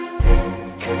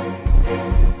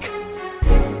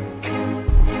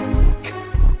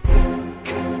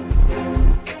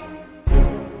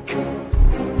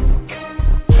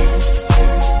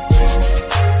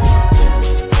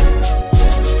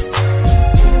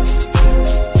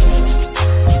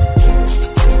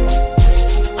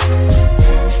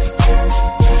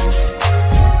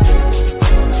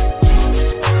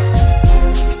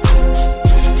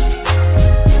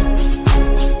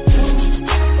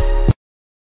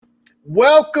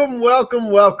Welcome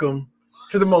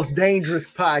to the most dangerous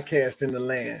podcast in the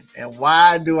land. And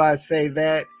why do I say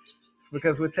that? It's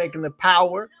because we're taking the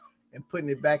power and putting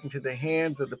it back into the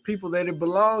hands of the people that it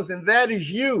belongs, and that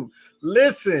is you.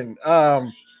 Listen,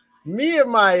 me and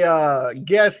my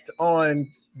guest on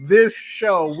this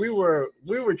show, we were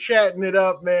chatting it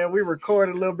up, man. We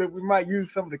recorded a little bit. We might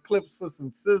use some of the clips for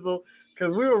some sizzle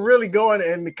because we were really going,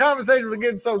 and the conversation was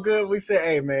getting so good. We said,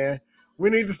 "Hey, man, we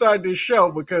need to start this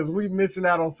show because we're missing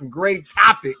out on some great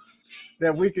topics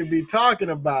that we could be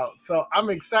talking about." So I'm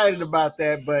excited about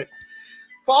that. But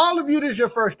for all of you, this is your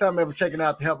first time ever checking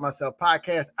out the Help Myself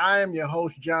podcast. I am your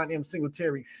host, John M.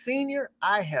 Singletary Sr.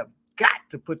 I have got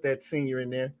to put that senior in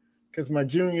there because my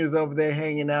junior is over there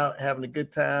hanging out, having a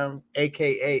good time,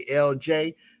 a.k.a.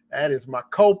 LJ. That is my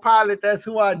co-pilot. That's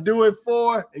who I do it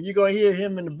for. And you're going to hear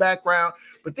him in the background.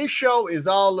 But this show is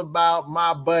all about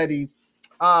my buddy.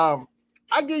 I'll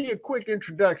give you a quick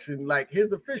introduction, like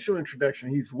his official introduction.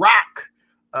 He's ROC,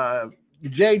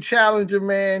 J Challenger,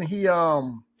 man. He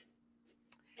the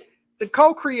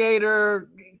co-creator,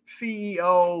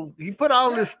 CEO. He put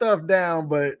all this stuff down,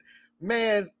 but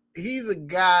man, he's a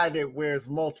guy that wears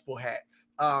multiple hats.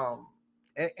 And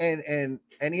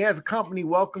he has a company,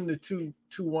 Welcome to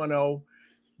 210.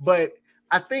 But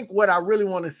I think what I really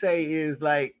want to say is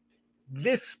like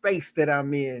this space that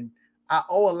I'm in, I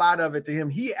owe a lot of it to him.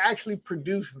 He actually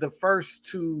produced the first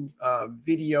two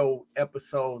video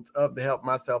episodes of the Help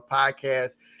Myself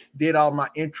podcast, did all my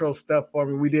intro stuff for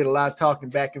me. We did a lot of talking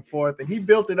back and forth, and he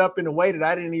built it up in a way that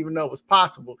I didn't even know was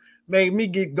possible. Made me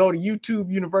go to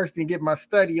YouTube University and get my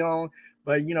study on.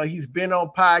 But, you know, he's been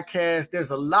on podcasts.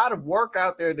 There's a lot of work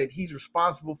out there that he's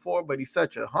responsible for, but he's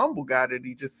such a humble guy that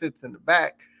he just sits in the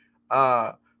back.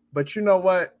 But you know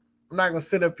what? I'm not going to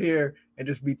sit up here and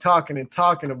just be talking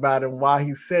about him while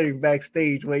he's sitting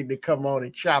backstage waiting to come on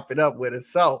and chop it up with us.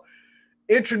 So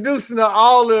introducing to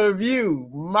all of you,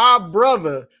 my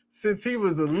brother, since he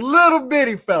was a little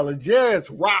bitty fella, Jairus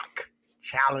ROC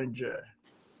Challenger.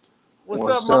 What's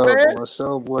up, my man?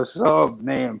 What's up,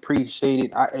 man? Appreciate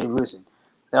it. Hey, listen,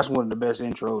 that's one of the best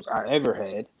intros I ever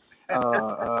had.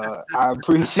 I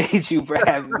appreciate you for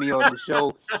having me on the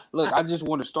show. Look, I just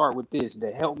want to start with this. The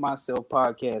Help Myself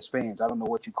podcast fans, I don't know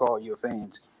what you call your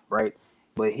fans, right?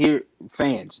 But here,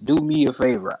 fans, do me a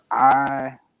favor.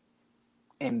 I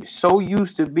am so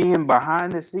used to being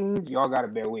behind the scenes. Y'all got to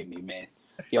bear with me, man.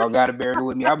 Y'all got to bear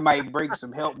with me. I might break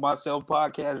some Help Myself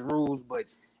podcast rules, but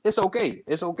it's okay.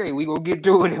 It's okay. We going to get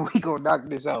through it and we going to knock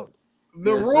this out.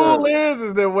 The rule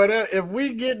is that whatever, if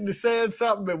we get to saying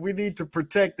something that we need to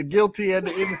protect the guilty and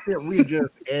the innocent, we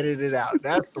just edit it out.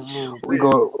 That's the rule.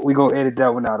 We go edit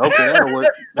that one out. Okay,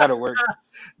 that'll work.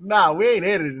 Nah, we ain't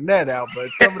editing that out, but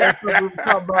some of that stuff we were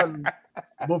talking about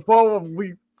before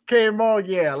we came on,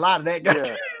 yeah, a lot of that got.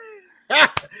 Yeah.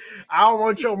 I don't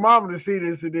want your mama to see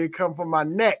this and then come from my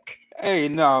neck. Hey,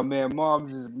 no, man,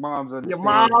 moms understand. Your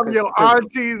mom, your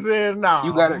aunties, and no.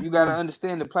 You gotta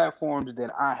understand the platforms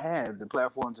that I have. The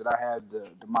platforms that I have,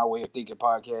 the My Way of Thinking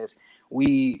podcast.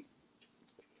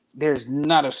 There's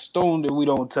not a stone that we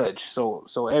don't touch. So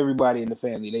everybody in the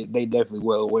family, they definitely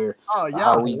well aware. Oh, y'all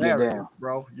how we get down,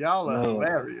 bro. Y'all are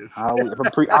hilarious. I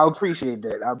appreciate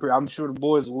that. I'm sure the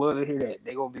boys will love to hear that.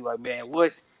 They gonna be like, man,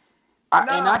 what?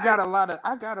 I got a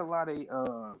lot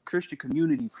of Christian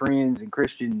community friends and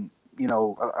Christian. You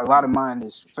know, a lot of mine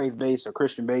is faith-based or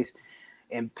Christian-based,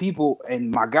 and people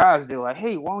and my guys, they're like,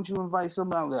 "Hey, why don't you invite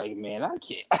somebody?" I'm like, "Man, I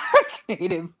can't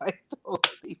invite those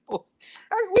people.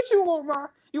 What you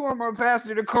want my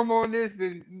pastor to come on this?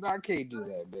 And I can't do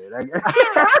that, man.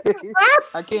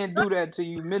 I can't do that to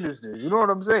you ministers. You know what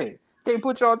I'm saying? Can't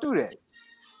put y'all through that."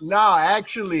 No,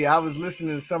 actually, I was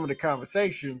listening to some of the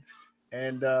conversations,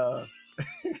 and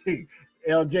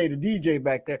LJ, the DJ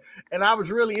back there, and I was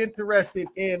really interested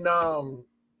in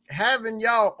having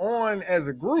y'all on as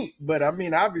a group. But I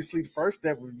mean, obviously, the first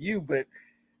step was you. But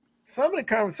some of the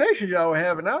conversations y'all were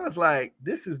having, I was like,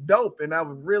 "This is dope," and I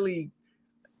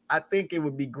think it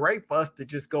would be great for us to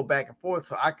just go back and forth,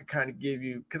 so I could kind of give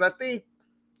you, because I think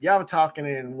y'all were talking,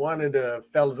 and one of the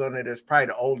fellas on there that's probably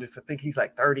the oldest. I think he's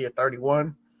like 30 or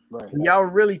 31. Right. And y'all were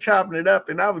really chopping it up,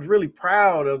 and I was really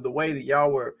proud of the way that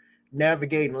y'all were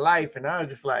navigating life. And I was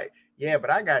just like, yeah, but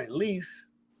I got at least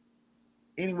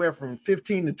anywhere from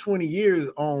 15 to 20 years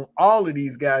on all of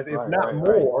these guys, if not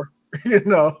more, you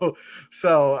know?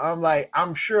 So I'm like,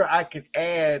 I'm sure I could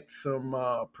add some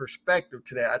perspective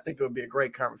to that. I think it would be a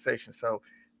great conversation. So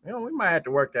We might have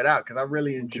to work that out because I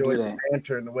really We could do enjoy the that.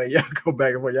 banter and the way y'all go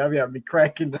back and forth. Y'all be having me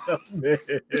cracking up, man.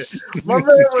 My man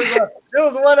was there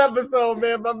was one episode,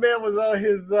 man. My man was on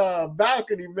his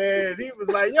balcony, man. He was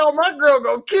like, "Yo, my girl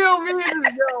gonna kill me."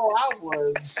 Yo, I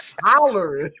was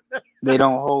hollering. They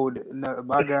don't hold. No,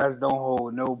 my guys don't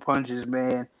hold no punches,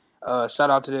 man.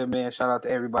 Shout out to them, man. Shout out to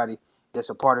everybody that's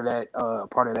a part of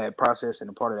that process and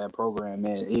a part of that program,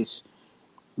 man. It's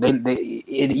you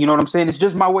know what I'm saying? It's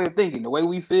just my way of thinking. The way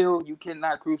we feel, you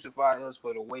cannot crucify us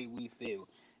for the way we feel.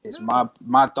 It's No.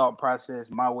 my thought process,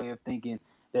 my way of thinking.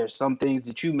 There's some things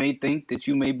that you may think that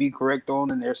you may be correct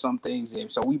on, and there's some things,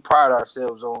 and so we pride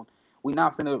ourselves on. We're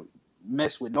not gonna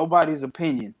mess with nobody's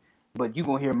opinion, but you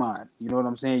gonna hear mine. You know what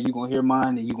I'm saying? You gonna hear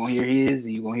mine, and you gonna hear his,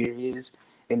 and you gonna hear his.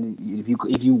 And if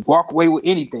you walk away with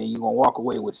anything, you are gonna walk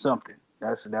away with something.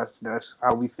 That's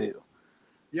how we feel.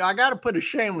 Yeah, I got to put a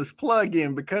shameless plug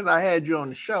in because I had you on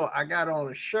the show. I got on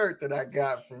a shirt that I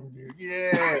got from you.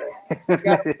 Yeah,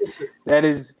 that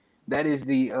is that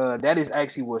is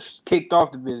actually what kicked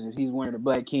off the business. He's wearing a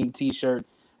Black King T-shirt.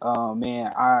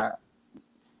 Man, I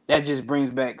that just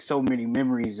brings back so many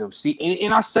memories of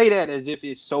and I say that as if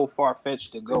it's so far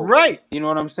fetched to go. right. You know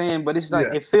what I'm saying? But it's like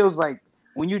Yeah. it feels like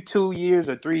when you're 2 years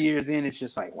or 3 years in, it's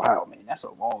just like, wow, man, that's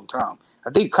a long time. I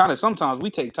think kind of sometimes we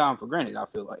take time for granted. I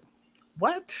feel like.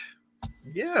 What?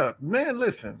 Yeah, man,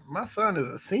 listen, my son is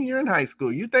a senior in high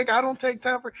school. You think I don't take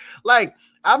time for like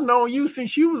I've known you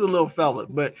since you was a little fella,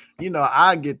 but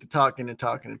I get to talking and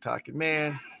talking and talking.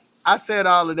 Man, I said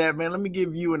all of that, man. Let me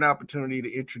give you an opportunity to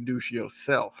introduce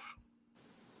yourself.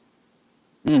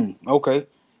 Okay.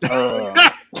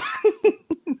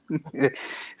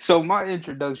 So my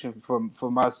introduction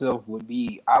for myself would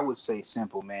be, I would say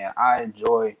simple, man. I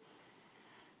enjoy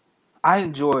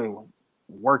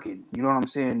working. You know what I'm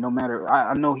saying? No matter,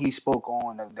 I know he spoke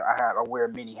on. I wear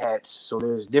many hats, so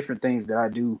there's different things that I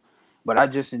do, but I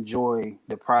just enjoy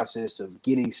the process of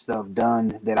getting stuff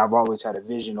done that I've always had a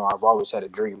vision or I've always had a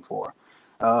dream for.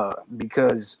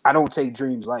 Because I don't take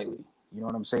dreams lightly. You know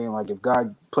what I'm saying? Like if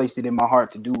God placed it in my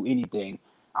heart to do anything,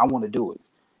 I want to do it.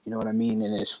 You know what I mean?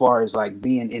 And as far as like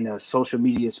being in a social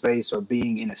media space or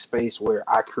being in a space where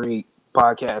I create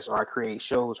podcasts or I create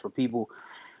shows for people,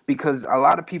 because a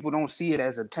lot of people don't see it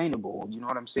as attainable. You know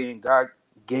what I'm saying? God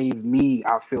gave me,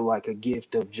 I feel like, a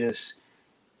gift of just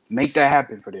make that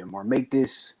happen for them or make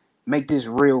this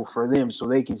real for them so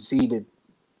they can see that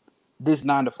this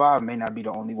 9 to 5 may not be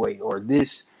the only way, or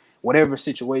this whatever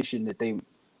situation that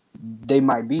they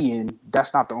might be in,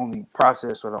 that's not the only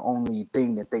process or the only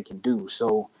thing that they can do.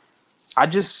 So I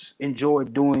just enjoy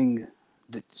doing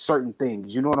certain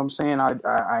things. You know what I'm saying?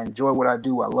 I enjoy what I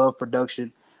do. I love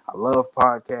production. I love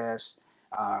podcasts,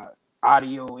 uh,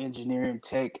 audio engineering,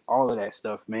 tech, all of that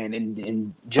stuff, man.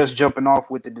 And just jumping off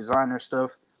with the designer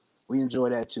stuff, we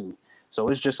enjoy that too. So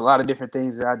it's just a lot of different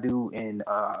things that I do. And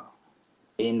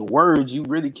in words, you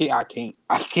really can't. I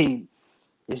can't.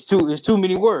 It's too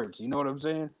many words. You know what I'm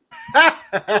saying?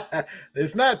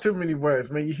 There's not too many words,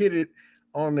 man. You hit it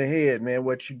on the head, man.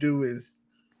 What you do is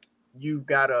you've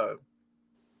got a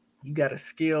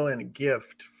skill and a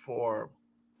gift for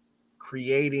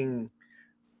creating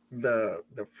the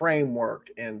framework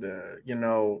and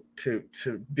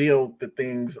to build the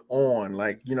things on,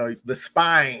 like the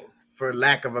spine, for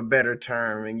lack of a better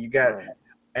term. And you got Right.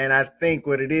 and I think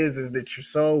what it is that you're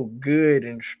so good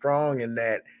and strong in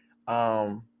that.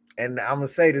 And I'm gonna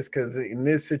say this because in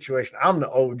this situation, I'm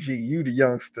the OG, you the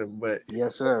youngster, but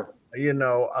Yes, sir.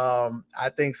 I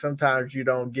think sometimes you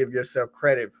don't give yourself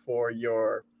credit for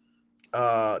your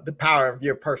the power of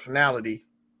your personality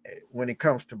when it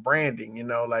comes to branding.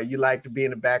 Like you like to be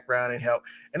in the background and help.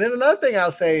 And then another thing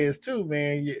I'll say is too,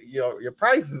 man, your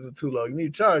prices are too low. You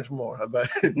need to charge more, but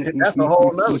that's a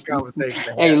whole nother conversation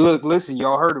to Hey, have. look, listen,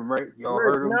 y'all heard him, right? Y'all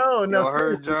heard him. No, no, Y'all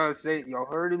heard seriously. John say. Y'all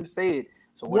heard him say it.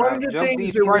 So when One I of the jump things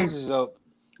these that we prices up,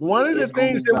 One of the it's gonna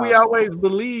things be that we valuable. always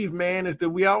believe, man, is that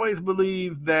we always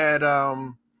believe that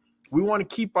we want to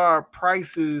keep our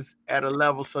prices at a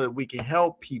level so that we can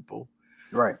help people.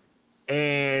 Right.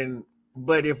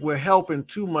 But if we're helping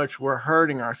too much, we're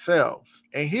hurting ourselves.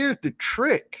 And here's the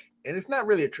trick, and it's not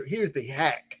really a trick. Here's the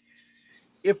hack.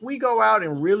 If we go out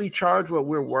and really charge what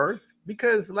we're worth,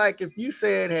 because like if you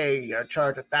said, hey, I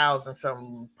charge 1,000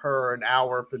 something per an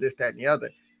hour for this, that, and the other,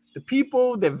 the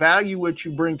people that value what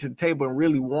you bring to the table and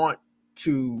really want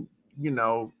to,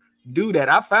 do that,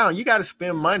 I found you got to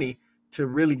spend money to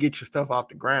really get your stuff off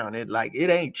the ground. It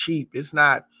ain't cheap. It's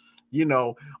not,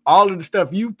 all of the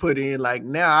stuff you put in. Like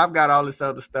now I've got all this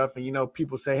other stuff, and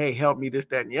people say, hey, help me, this,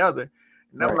 that, and the other.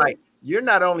 And I'm Right. like, you're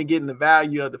not only getting the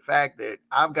value of the fact that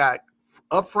I've got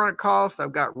upfront costs,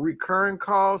 I've got recurring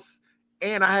costs,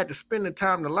 and I had to spend the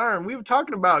time to learn. We were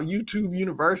talking about YouTube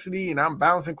University, and I'm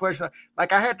bouncing questions.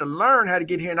 Like, I had to learn how to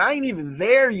get here, and I ain't even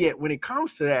there yet when it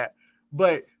comes to that.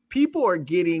 But people are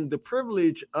getting the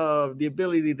privilege of the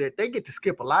ability that they get to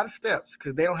skip a lot of steps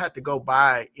because they don't have to go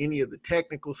buy any of the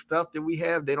technical stuff that we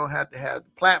have. They don't have to have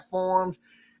the platforms,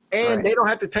 and they don't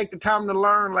have to take the time to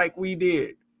learn like we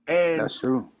did. And that's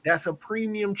true. That's a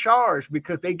premium charge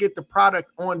because they get the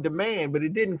product on demand, but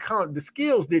the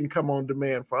skills didn't come on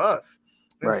demand for us.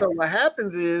 And so what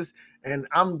happens is, and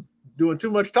I'm doing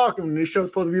too much talking, and this show's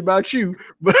supposed to be about you,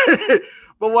 but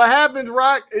what happens,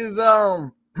 Rock, is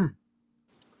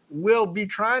we'll be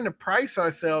trying to price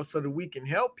ourselves so that we can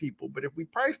help people. But if we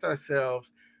priced ourselves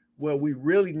where we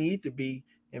really need to be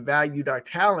and valued our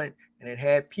talent and it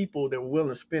had people that were willing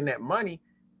to spend that money,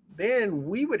 then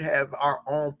we would have our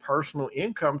own personal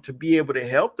income to be able to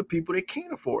help the people that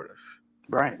can't afford us.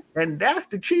 Right. And that's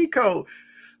the cheat code.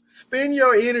 Spend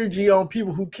your energy on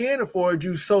people who can afford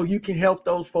you so you can help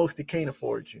those folks that can't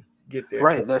afford you get there.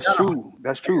 Right. That's true.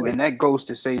 That's true. And that goes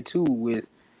to say too with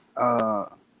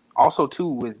also too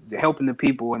with helping the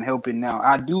people and helping now.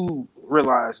 I do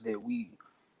realize that we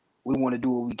want to do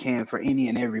what we can for any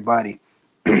and everybody.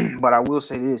 But I will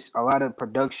say this, a lot of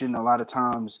production, a lot of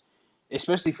times,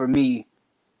 especially for me,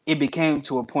 it became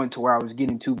to a point to where I was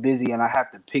getting too busy and I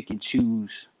have to pick and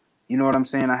choose. You know what I'm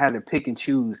saying? I had to pick and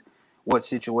choose what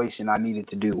situation I needed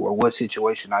to do or what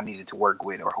situation I needed to work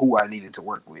with or who I needed to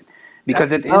work with.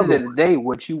 Because at the end of the day,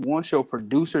 what you want your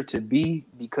producer to be,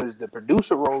 because the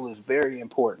producer role is very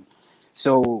important.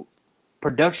 So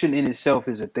production in itself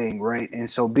is a thing, right? And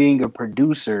so being a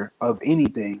producer of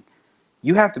anything,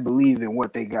 you have to believe in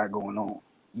what they got going on.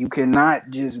 You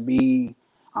cannot just be,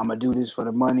 I'm going to do this for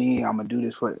the money, I'm going to do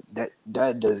this for that.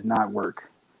 That does not work.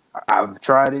 I've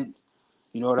tried it.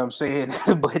 You know what I'm saying?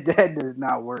 But that does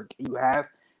not work. You have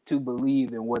to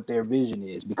believe in what their vision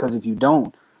is, because if you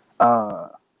don't,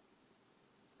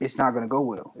 it's not going to go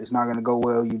well. It's not going to go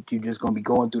well. You're just going to be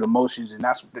going through the motions, and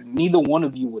neither one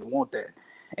of you would want that.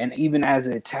 And even as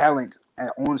a talent, an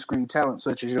on-screen talent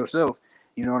such as yourself,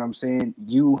 you know what I'm saying?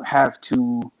 You have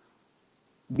to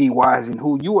be wise in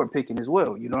who you are picking as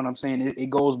well. You know what I'm saying? It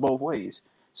goes both ways.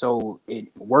 So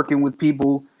working with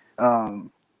people,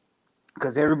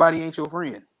 because everybody ain't your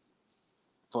friend,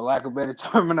 for lack of better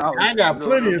terminology. I got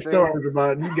plenty of stories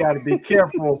about it. You got to be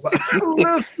careful.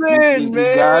 Listen, you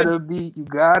man. You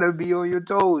gotta be on your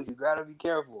toes. You gotta be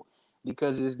careful,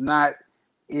 because it's not.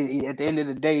 At the end of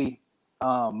the day,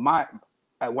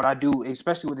 what I do,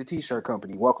 especially with the t-shirt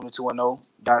company, welcome to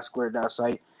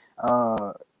 210.square.site.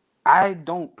 I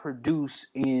don't produce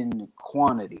in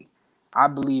quantity. I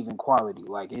believe in quality.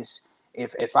 Like, it's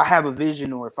if I have a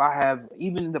vision, or if I have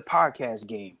even the podcast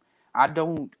game, I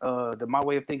don't my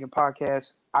way of thinking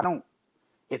podcast, I don't,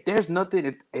 if there's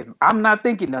nothing, if I'm not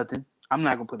thinking nothing, I'm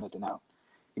not gonna put nothing out.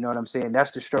 You know what I'm saying?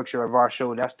 That's the structure of our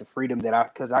show. That's the freedom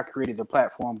that because I created a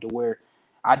platform to where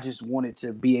I just wanted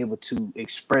to be able to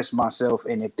express myself.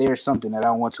 And if there's something that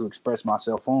I want to express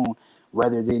myself on,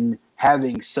 rather than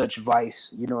having such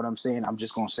vice, you know what I'm saying? I'm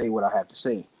just going to say what I have to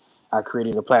say. I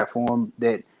created a platform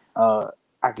that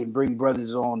I can bring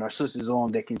brothers on or sisters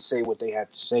on that can say what they have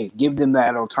to say. Give them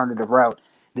that alternative route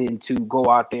than to go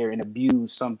out there and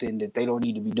abuse something that they don't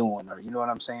need to be doing. Or, you know what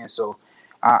I'm saying? So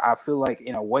I feel like,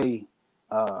 in a way,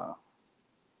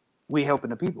 we helping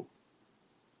the people.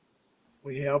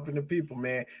 We helping the people,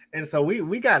 man. And so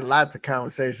we got lots of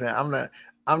conversation.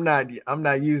 I'm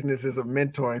not using this as a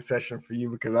mentoring session for you,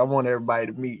 because I want everybody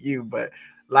to meet you. But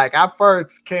like, I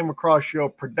first came across your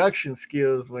production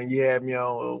skills when you had me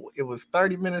on. It was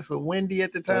 30 Minutes with Wendy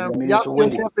at the time. Y'all still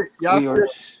kept it?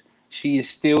 She is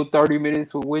still 30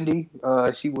 Minutes with Wendy.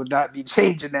 She will not be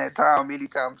changing that time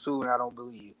anytime soon, I don't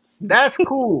believe. That's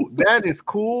cool. That is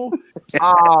cool.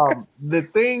 The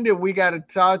thing that we got to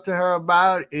talk to her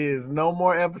about is no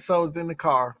more episodes in the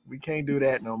car. We can't do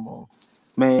that no more,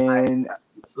 man.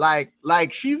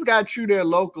 Like she's got you there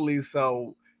locally,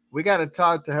 so we got to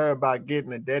talk to her about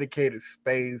getting a dedicated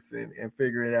space and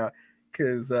figure it out.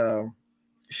 Because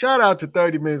shout out to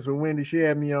 30 Minutes with Wendy. She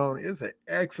had me on. It's an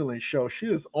excellent show. She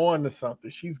is on to something.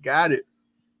 She's got it.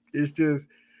 It's just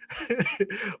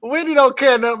Wendy don't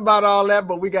care nothing about all that,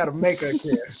 but we got to make her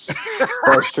care.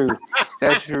 That's true.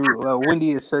 That's true.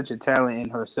 Wendy is such a talent in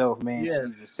herself, man. Yes.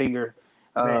 She's a singer.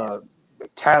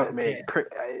 Talent, man.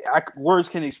 Words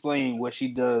can explain what she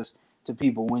does to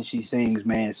people when she sings,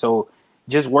 man. So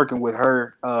just working with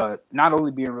her, not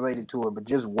only being related to her, but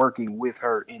just working with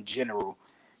her in general,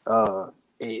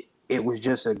 it was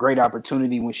just a great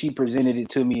opportunity. When she presented it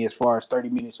to me as far as 30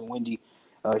 Minutes with Wendy,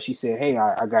 she said, hey,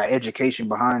 I got education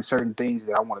behind certain things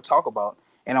that I want to talk about.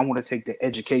 and I want to take the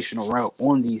educational route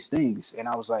on these things. And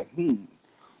I was like,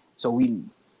 so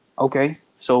okay,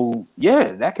 so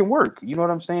yeah, that can work. You know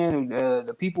what I'm saying?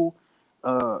 The people,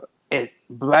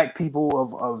 black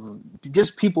people of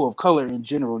just people of color in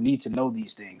general need to know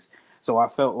these things. So I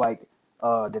felt like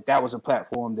that was a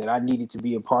platform that I needed to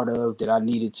be a part of, that I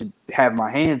needed to have my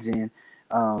hands in.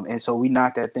 And so we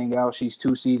knocked that thing out. She's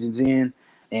 2 seasons in,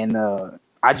 and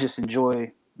I just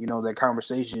enjoy, that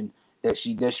conversation that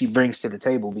she brings to the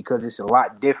table, because it's a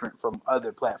lot different from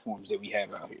other platforms that we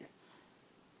have out here.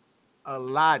 A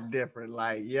lot different.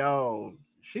 Like, yo,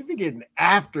 she be getting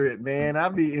after it, man. I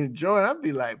be enjoying. I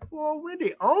be like, boy,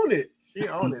 really own it. She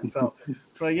own it.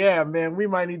 So yeah, man, we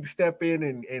might need to step in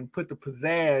and put the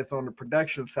pizzazz on the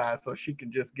production side so she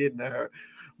can just get into her.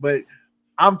 But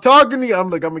I'm talking to you. I'm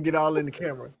gonna get all in the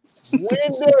camera.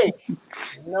 Wendy,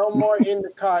 no more in the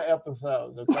car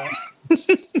episodes, okay?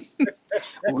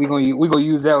 We're gonna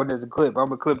use that one as a clip. I'm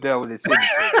gonna clip that one as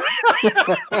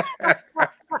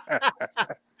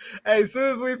Hey, as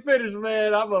soon as we finish,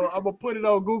 man, I'm gonna put it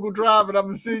on Google Drive and I'm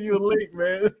gonna send you a link,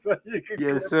 man. So you can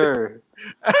yes, sir.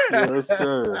 Yes,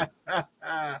 sir.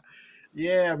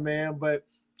 Yeah, man. But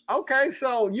okay,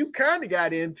 so you kind of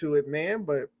got into it, man.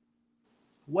 But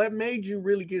what made you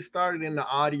really get started in the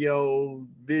audio,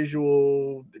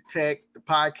 visual, the tech, the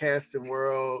podcasting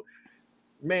world?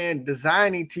 Man,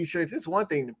 designing t-shirts, it's one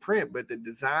thing to print, but the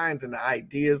designs and the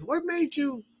ideas, what made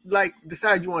you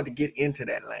decide you wanted to get into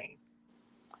that lane?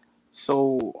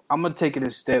 So I'm gonna take it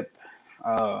a step.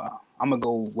 I'm gonna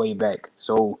go way back.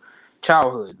 So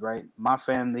childhood, right? My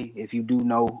family, if you do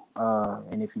know,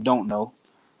 and if you don't know,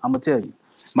 I'm gonna tell you,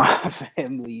 my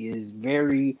family is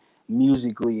very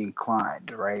musically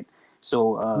inclined, right?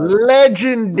 So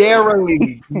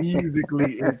legendarily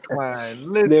musically inclined.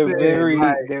 Listen,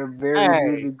 they're very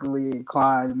musically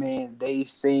inclined, man. They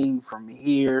sing from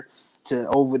here to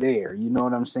over there. You know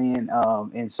what I'm saying?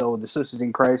 And so the Sisters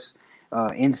in Christ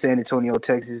in San Antonio,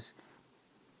 Texas,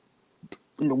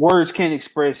 the words can't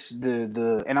express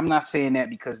the. And I'm not saying that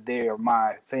because they are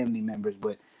my family members,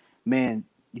 but man,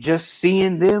 just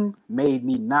seeing them made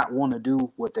me not want to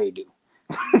do what they do.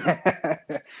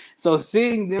 So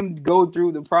seeing them go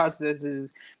through the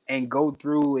processes and go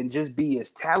through and just be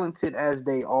as talented as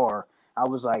they are, I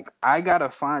was like, I gotta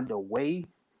find a way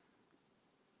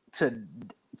to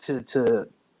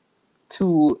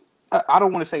I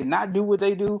don't want to say not do what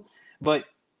they do, but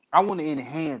I want to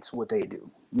enhance what they do.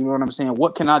 You know what I'm saying?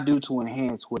 What can I do to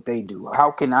enhance what they do?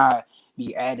 How can I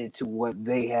be added to what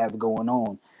they have going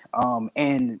on?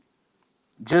 And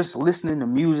just listening to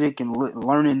music and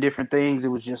learning different things, it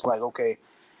was just like, okay,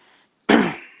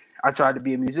 I tried to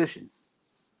be a musician.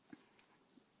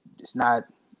 It's not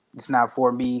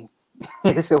for me.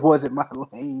 It wasn't my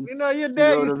lane. Your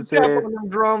dad used to tap on them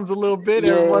drums a little bit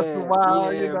every once in a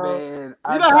while. Yeah, man.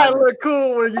 You know how it look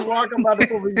cool when you walk about the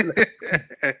pool. We know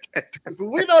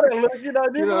that look. You know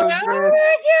what I'm saying?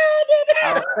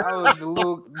 I was the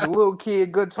little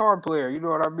kid guitar player. You know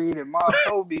what I mean? And Mom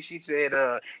told me, she said,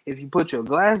 if you put your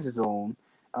glasses on,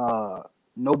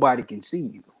 nobody can see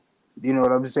you. You know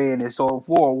what I'm saying? And so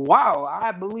for a while,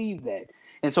 I believed that.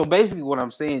 And so basically what I'm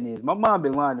saying is my mom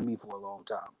been lying to me for a long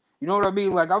time. You know what I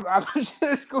mean? Like, I'm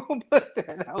just going to put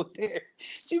that out there.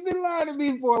 She's been lying to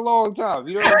me for a long time.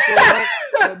 You know what I'm saying?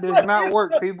 That does not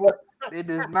work, people. It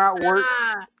does not work.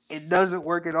 It doesn't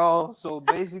work at all. So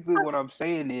basically what I'm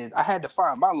saying is I had to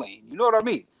find my lane. You know what I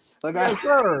mean? Like, yes,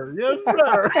 sir. Yes,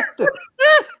 sir.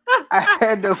 I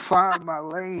had to find my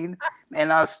lane,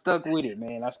 and I stuck with it,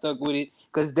 man. I stuck with it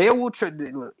because they will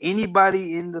look,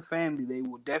 anybody in the family. They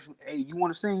will definitely. Hey, you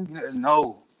want to sing?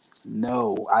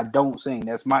 No, I don't sing.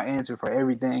 That's my answer for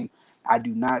everything. I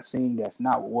do not sing. That's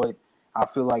not what I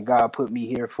feel like God put me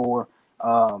here for.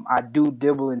 I do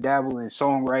dibble and dabble in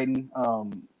songwriting.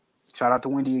 Shout out to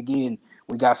Wendy again.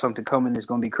 We got something coming that's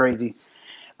gonna be crazy.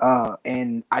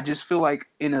 And I just feel like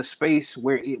in a space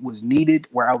where it was needed,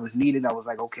 where I was needed, I was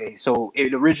like, okay. So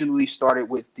it originally started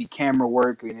with the camera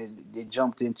work, and it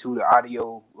jumped into the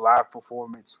audio live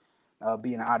performance,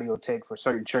 being an audio tech for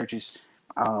certain churches.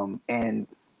 And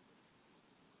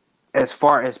as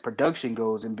far as production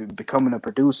goes and becoming a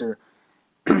producer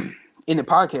in the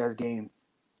podcast game,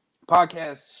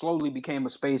 podcast slowly became a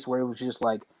space where it was just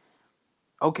like,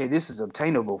 okay, this is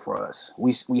obtainable for us.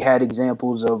 We had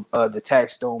examples of the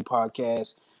Tax Stone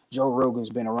podcast. Joe Rogan's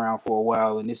been around for a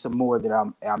while, and there's some more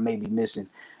that I may be missing.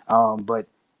 But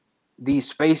these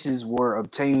spaces were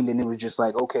obtained, and it was just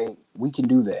like, okay, we can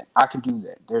do that. I can do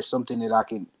that. There's something that I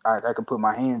can put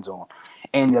my hands on.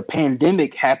 And the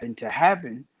pandemic happened to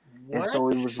happen, and so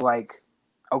it was like,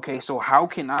 okay, so how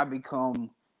can I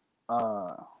become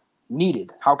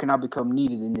needed? How can I become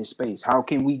needed in this space? How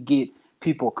can we get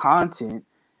people content,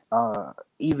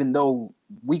 even though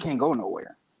we can't go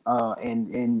nowhere?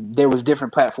 And there was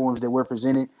different platforms that were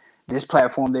presented. This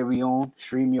platform that we own,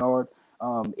 StreamYard,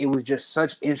 it was just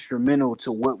such instrumental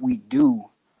to what we do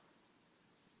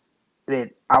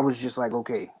that I was just like,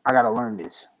 okay, I gotta learn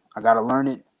this. I gotta learn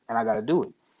it, and I gotta do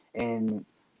it. And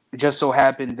it just so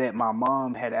happened that my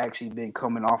mom had actually been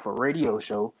coming off a radio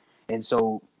show, and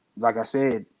so, like I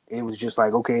said, it was just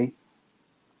like, okay,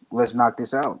 let's knock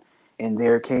this out. And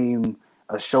there came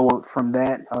a show from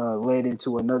that, led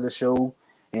into another show,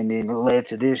 and then it led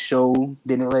to this show.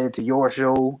 Then it led to your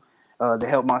show, the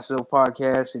Help Myself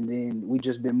podcast, and then we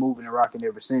just been moving and rocking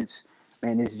ever since.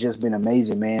 Man, it's just been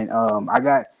amazing, man.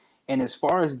 And as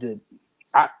far as the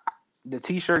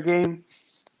t-shirt game,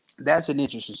 that's an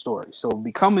interesting story. So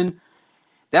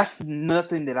that's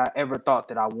nothing that I ever thought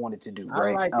that I wanted to do, I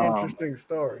right? like interesting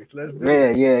stories. Let's do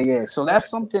it. Yeah. So that's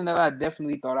something that I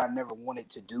definitely thought I never wanted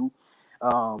to do.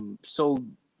 So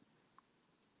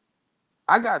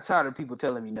I got tired of people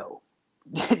telling me no.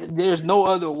 There's no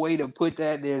other way to put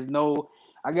that.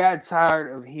 I got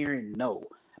tired of hearing no.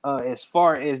 As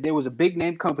far as there was a big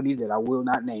name company that I will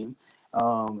not name.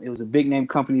 It was a big name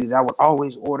company that I would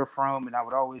always order from, and I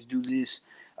would always do this.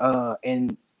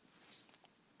 And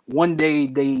one day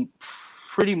they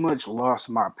pretty much lost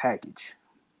my package,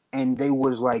 and they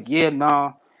was like, "Yeah,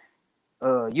 nah,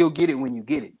 you'll get it when you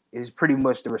get it." Is pretty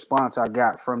much the response I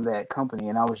got from that company,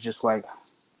 and I was just like,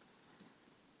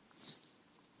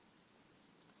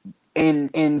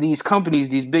 and these companies,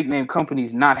 these big name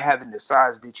companies, not having the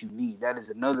size that you need, that is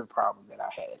another problem that I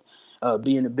had.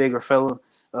 Being a bigger fella,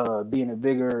 being a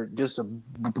bigger, just a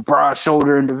broad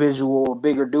shoulder individual, a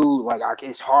bigger dude, like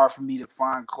it's hard for me to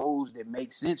find clothes that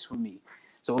make sense for me.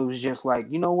 So it was just like,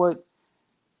 you know what?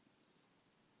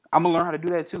 I'm gonna learn how to do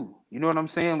that too. You know what I'm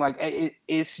saying? Like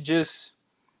it's just,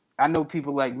 I know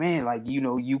people like, man, like,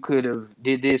 you could have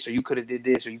did this, or you could have did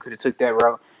this, or you could have took that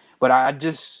route. But I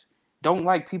just don't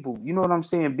like people, you know what I'm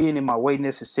saying, being in my way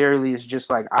necessarily. It's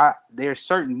just like there's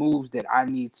certain moves that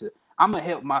I'm gonna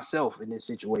help myself in this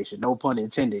situation, no pun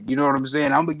intended. You know what I'm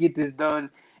saying? I'm gonna get this done,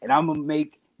 and I'm gonna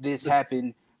make this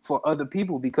happen for other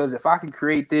people, because if I can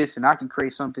create this and I can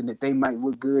create something that they might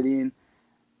look good in,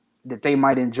 that they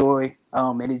might enjoy.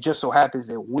 And it just so happens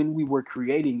that when we were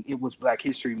creating, it was Black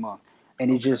History Month, and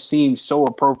it just seemed so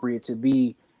appropriate to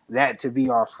be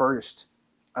our first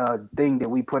thing that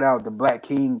we put out, the Black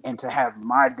King, and to have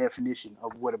my definition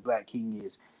of what a Black King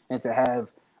is, and to have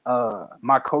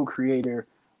my co-creator,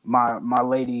 my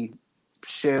lady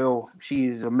Shell. She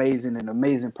is amazing, an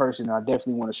amazing person. I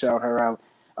definitely want to shout her out.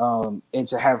 And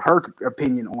to have her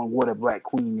opinion on what a Black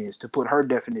Queen is, to put her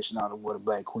definition out of what a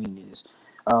Black Queen is.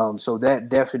 So that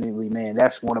definitely, man,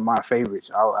 that's one of my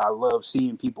favorites. I love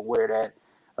seeing people wear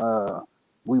that.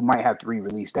 We might have to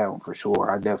re-release that one for sure.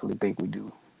 I definitely think we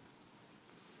do.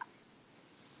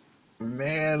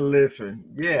 Man, listen,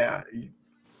 yeah,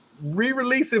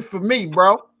 re-release it for me,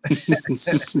 bro.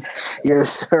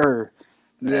 Yes, sir.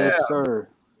 Yeah, Yes, sir.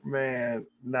 man.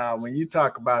 Now, when you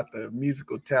talk about the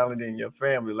musical talent in your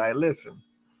family, like, listen,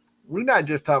 we're not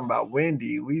just talking about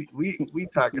Wendy. We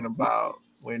talking about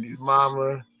Wendy's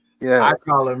mama. I Yeah.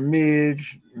 call her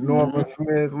Midge, Norma Mhm.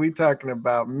 Smith. We talking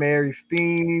about Mary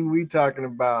Steen. We talking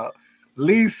about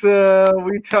Lisa.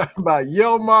 We talking about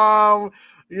your mom.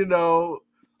 You know,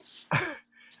 like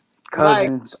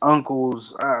Cousins,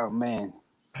 uncles. Oh man.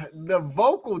 the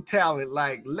vocal talent,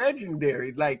 like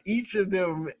legendary. Like each of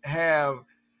them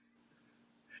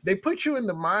they put you in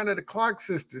the mind of the Clark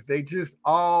sisters. They just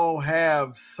all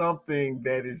have something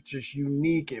that is just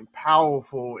unique and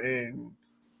powerful, and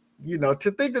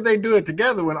to think that they do it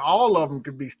together when all of them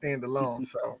could be standalone.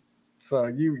 So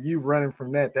you running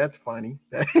from that? That's funny.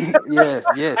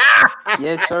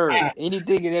 Yes, sir.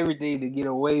 Anything and everything to get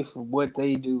away from what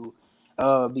they do,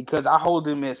 because I hold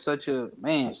them at such a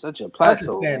Such a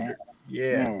plateau, man. standard.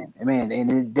 Yeah. And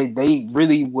they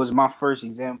really was my first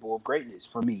example of greatness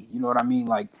for me. You know what I mean?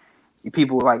 Like,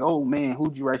 people were like, "Oh man,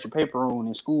 who'd you write your paper on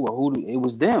in school?" Or it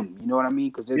was them. You know what I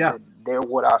mean? Because Yeah. they're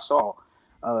what I saw.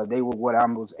 They were what I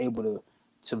was able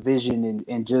to vision,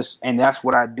 and that's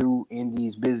what I do in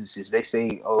these businesses. They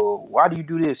say, "Oh, why do you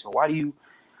do this? Or why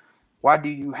do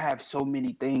you have so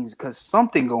many things?" Because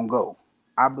something gonna go.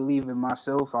 I believe in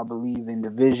myself. I believe in the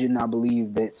vision. I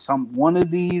believe that one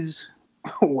of these,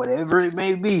 whatever it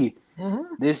may be,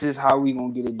 Mm-hmm. this is how we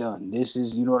gonna get it done. This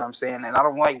is, you know what I'm saying. And I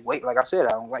don't like wait. Like I said, I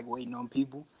don't like waiting on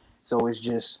people. So it's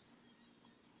just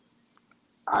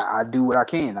I do what I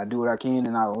can. I do what I can,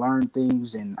 and I learn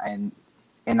things, and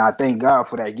I thank God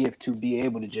for that gift to be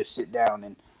able to just sit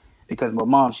down because my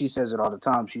mom, she says it all the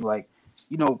time. She like,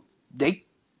 you know,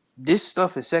 this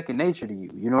stuff is second nature to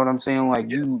you. You know what I'm saying? Like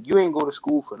you ain't go to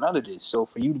school for none of this. So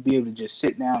for you to be able to just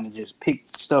sit down and just pick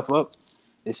stuff up,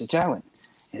 it's a talent.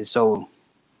 And so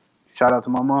shout out to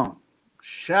my mom.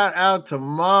 Shout out to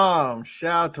mom.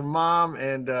 Shout out to mom,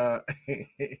 and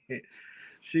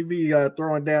she be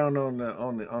throwing down on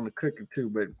the cooking too.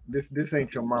 But this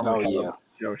ain't your mama Oh show. yeah.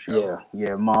 Your show.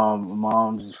 Yeah,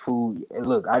 mom's food.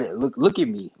 Look, look at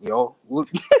me, yo. Look,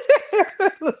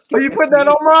 look Oh, you at put that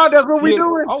me. on mom? That's what we Yeah.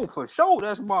 doing. Oh, for sure.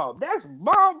 That's mom. That's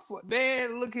mom.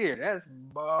 Man, look here. That's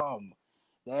mom.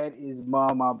 That is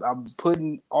mom. I'm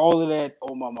putting all of that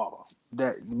on my mama.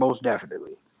 That most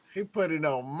definitely. He put it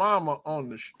on mama on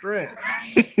the strength.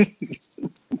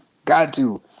 Got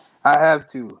to. I have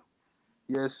to.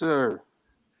 Yes, sir.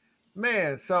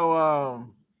 Man, so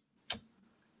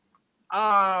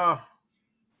uh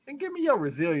and give me your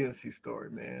resiliency story,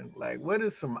 man. Like, what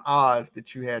is some odds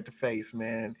that you had to face,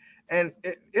 man? And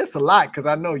it's a lot because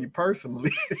I know you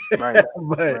personally, Right.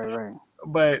 but Right.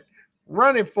 but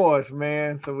run it for us,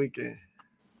 man, so we can.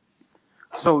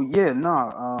 So yeah,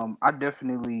 no. I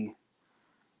definitely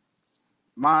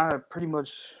my pretty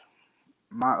much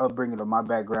my upbringing or my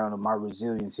background or my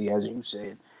resiliency, as you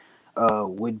said,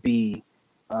 would be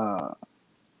uh,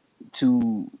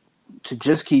 to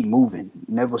just keep moving,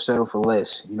 never settle for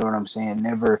less. You know what I'm saying?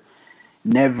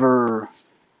 Never.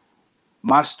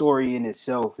 My story in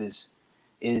itself is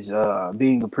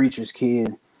being a preacher's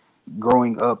kid,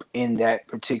 growing up in that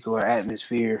particular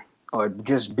atmosphere, or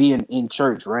just being in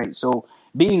church, right? So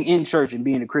being in church and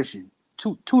being a Christian,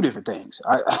 two different things.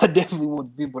 I definitely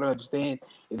want people to understand.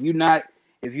 If you're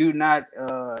not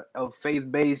of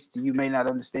faith based, you may not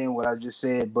understand what I just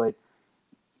said. But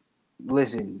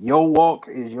listen, your walk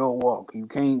is your walk. You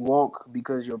can't walk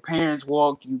because your parents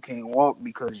walked. You can't walk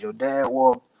because your dad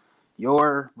walked.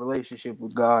 Your relationship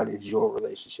with God is your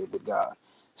relationship with God.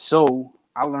 So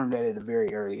I learned that at a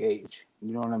very early age.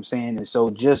 You know what I'm saying? And so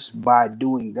just by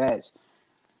doing that,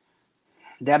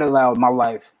 that allowed my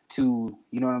life to,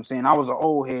 you know what I'm saying? I was an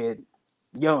old head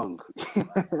young.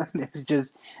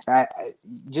 just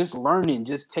just learning,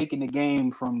 just taking the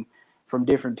game from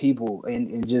different people,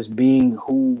 and just being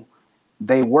who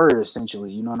they were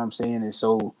essentially, you know what I'm saying? And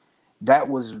so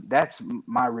that's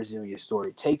my resilient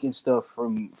story. Taking stuff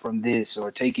from this,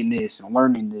 or taking this and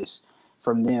learning this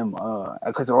from them.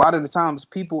 Because a lot of the times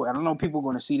people, I don't know, people are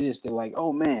going to see this, they're like,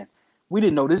 oh man, we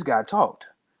didn't know this guy talked.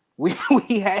 We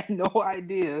had no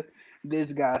idea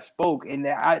this guy spoke. And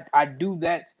that I do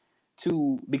that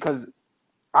too, because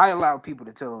I allow people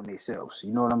to tell on themselves.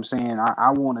 You know what I'm saying?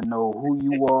 I want to know who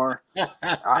you are.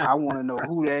 I want to know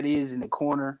who that is in the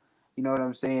corner. You know what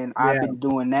I'm saying? Yeah. I've been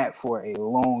doing that for a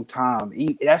long time.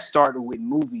 That started with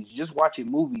movies, just watching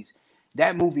movies.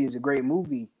 That movie is a great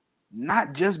movie,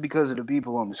 not just because of the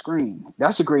people on the screen.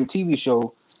 That's a great TV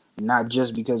show, not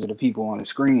just because of the people on the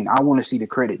screen. I want to see the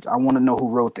credits. I want to know who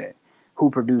wrote that, who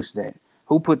produced that,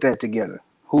 who put that together,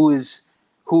 who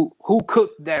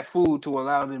cooked that food to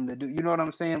allow them to do. You know what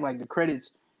I'm saying? Like the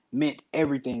credits meant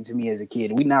everything to me as a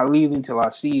kid. We not leaving till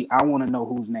I want to know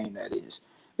whose name that is,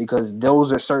 because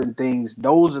those are certain things.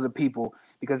 Those are the people.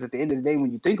 Because at the end of the day,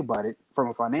 when you think about it from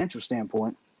a financial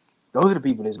standpoint, those are the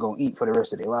people that's gonna eat for the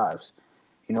rest of their lives.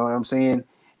 You know what I'm saying?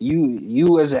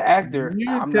 You as an actor,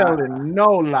 You telling no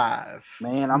lies.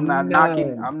 man,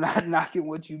 None. I'm not knocking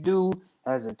what you do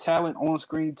as a talent, on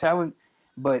screen talent,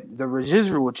 but the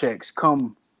residual checks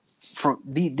come from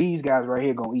these guys right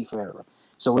here gonna eat forever.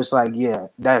 So it's like, yeah,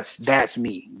 that's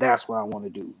me. That's what I want to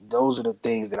do. Those are the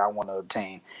things that I want to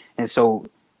obtain. And so,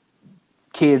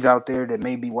 kids out there that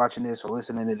may be watching this or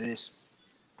listening to this,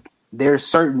 there's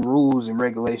certain rules and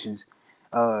regulations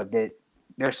that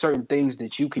there's certain things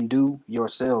that you can do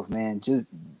yourself, man.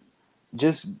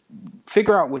 Just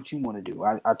figure out what you want to do.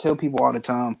 I tell people all the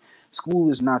time,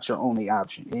 school is not your only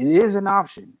option. It is an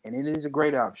option, and it is a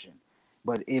great option.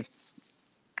 But if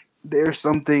there's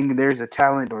a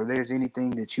talent, or there's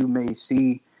anything that you may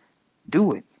see,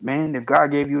 do it, man. If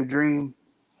God gave you a dream,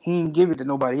 He didn't give it to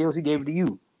nobody else. He gave it to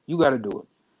you. You got to do it.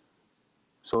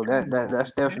 So Come on,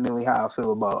 that's definitely how I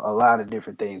feel about a lot of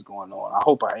different things going on. I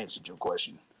hope I answered your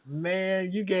question.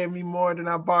 man. You gave me more than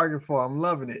I bargained for. I'm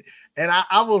loving it. And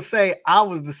I will say I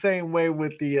was the same way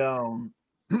with the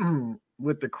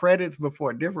with the credits, but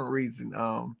for a different reason.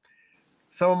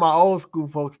 Some of my old school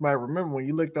folks might remember when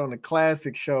you looked on the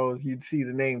classic shows, you'd see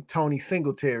the name Tony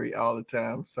Singletary all the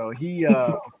time. So he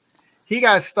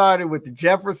got started with the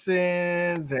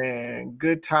Jeffersons and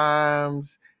Good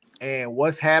Times and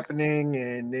What's Happening,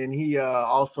 and then he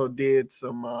also did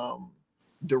some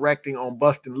directing on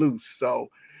Bustin' Loose. So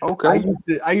Okay.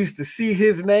 I used to see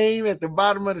his name at the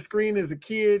bottom of the screen as a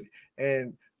kid,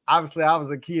 and obviously I was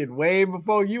a kid way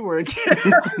before you were a kid.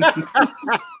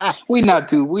 we not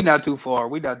too far. We not too far.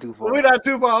 We're not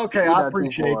too far. Okay, We I not too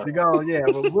appreciate far. you. Go, yeah,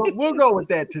 but we'll go with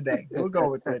that today. We'll go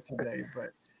with that today.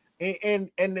 But and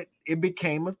it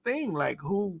became a thing. Like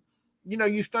who,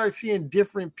 you start seeing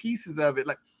different pieces of it.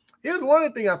 Like here's one of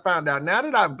the things I found out. Now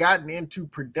that I've gotten into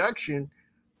production,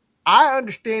 I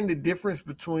understand the difference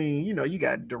between, you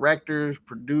got directors,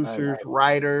 producers,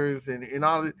 writers, and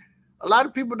all that. A lot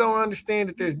of people don't understand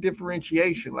that there's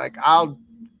differentiation. Like I'll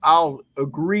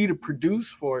agree to produce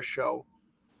for a show,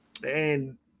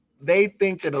 and they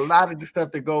think that a lot of the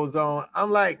stuff that goes on, I'm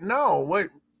like, no, what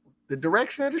the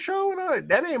direction of the show and all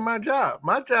that ain't my job.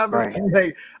 My job is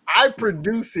to I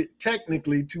produce it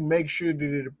technically to make sure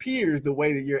that it appears the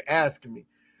way that you're asking me.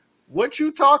 What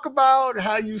you talk about,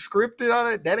 how you script it,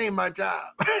 all that ain't my job.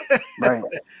 Right.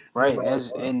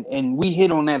 And we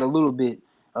hit on that a little bit.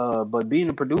 But being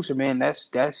a producer, man, that's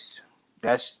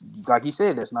like you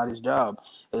said, that's not his job.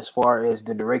 As far as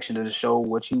the direction of the show,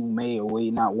 what you may or may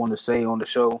not want to say on the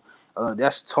show,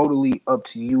 that's totally up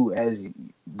to you as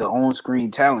the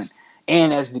on-screen talent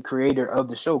and as the creator of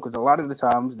the show. Because a lot of the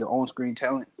times, the on-screen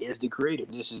talent is the creator.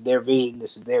 This is their vision.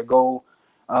 This is their goal.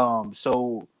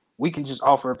 So we can just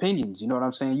offer opinions. You know what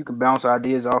I'm saying? You can bounce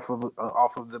ideas off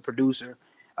of the producer,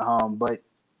 but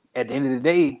at the end of the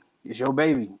day, it's your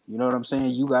baby. You know what I'm saying?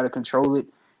 You got to control it.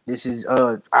 This is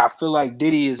I feel like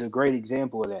Diddy is a great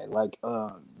example of that. Like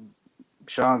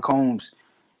Sean Combs,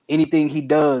 anything he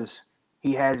does,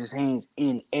 he has his hands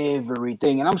in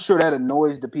everything, and I'm sure that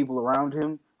annoys the people around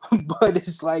him. But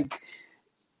it's like,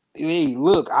 hey,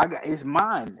 look, it's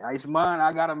mine. It's mine.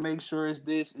 I gotta make sure it's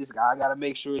this. I gotta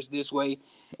make sure it's this way.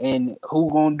 And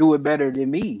who gonna do it better than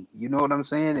me? You know what I'm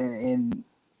saying? And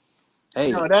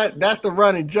hey, that's the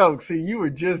running joke. See, you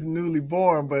were just newly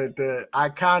born, but the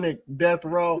iconic Death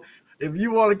Row. If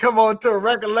you want to come on to a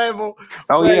record label,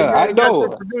 oh where yeah, I got know.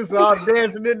 the producer all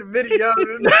dancing in the video.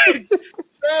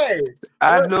 Say,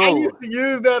 I I know. used to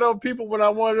use that on people when I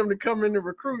wanted them to come in to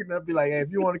recruit, and I'd be like, "Hey, if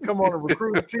you want to come on a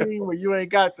recruiting team where you ain't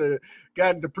got the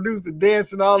producer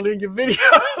dancing all in your video."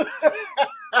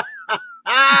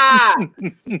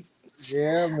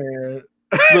 Yeah, man.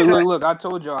 Look. I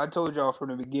told y'all from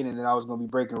the beginning that I was gonna be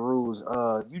breaking rules.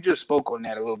 You just spoke on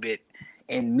that a little bit,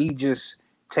 and me just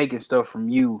taking stuff from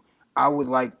you. I would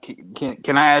like.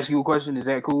 Can I ask you a question? Is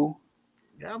that cool?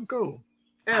 Yeah, I'm cool.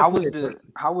 How was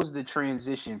the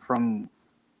transition from,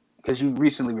 because you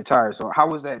recently retired? So how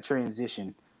was that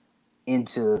transition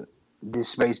into this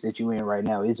space that you in right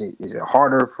now? Is it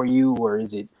harder for you, or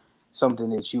is it something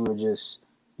that you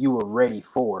were ready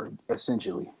for,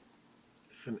 essentially?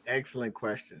 It's an excellent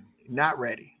question. Not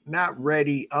ready. Not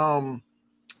ready. Not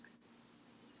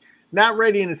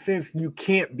ready in the sense you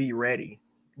can't be ready.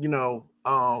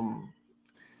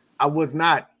 I was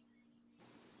not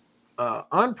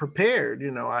unprepared.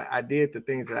 I did the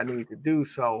things that I needed to do.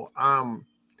 So I'm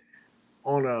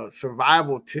on a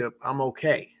survival tip. I'm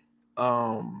okay.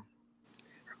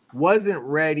 Wasn't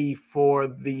ready for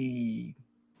the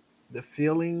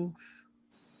feelings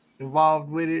involved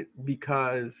with it,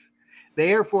 because the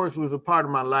Air Force was a part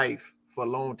of my life for a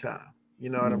long time. You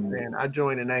know what I'm saying? I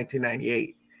joined in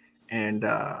 1998, and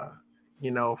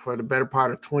for the better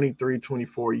part of 23,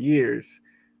 24 years,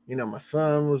 my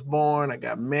son was born, I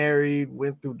got married,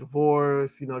 went through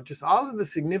divorce, just all of the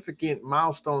significant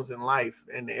milestones in life,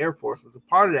 and the Air Force was a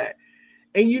part of that.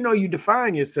 And you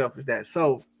define yourself as that.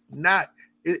 So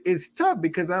it's tough,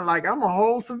 because I'm a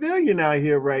whole civilian out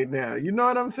here right now. You know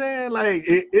what I'm saying? Like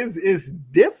it's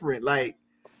different. Like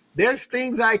there's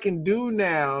things I can do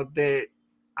now that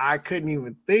I couldn't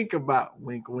even think about.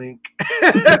 Wink, wink. For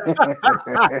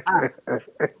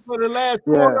the last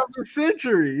quarter of a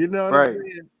century. You know what I'm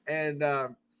saying?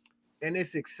 And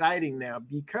it's exciting now,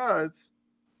 because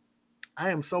I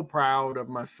am so proud of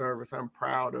my service. I'm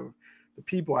proud of the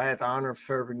people I had the honor of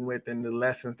serving with and the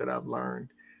lessons that I've learned.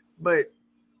 But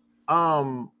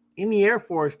in the Air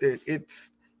Force,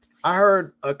 I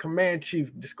heard a command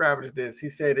chief describe it as this. He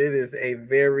said it is a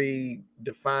very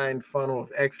defined funnel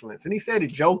of excellence. And he said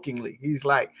it jokingly. He's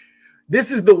like, this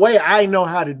is the way I know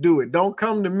how to do it. Don't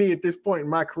come to me at this point in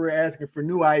my career asking for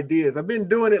new ideas. I've been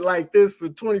doing it like this for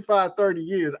 25, 30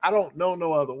 years. I don't know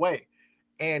no other way.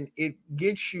 And it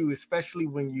gets you, especially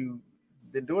when you've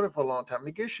been doing it for a long time,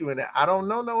 it gets you in it. I don't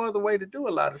know no other way to do a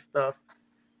lot of stuff.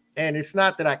 And it's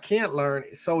not that I can't learn.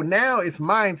 So now it's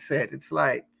mindset. It's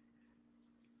like,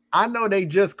 I know they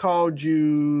just called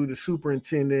you the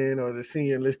superintendent or the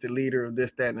senior enlisted leader of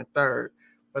this, that, and the third.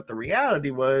 But the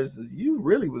reality was is you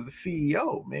really was a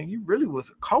CEO, man. You really was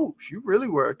a coach. You really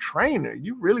were a trainer.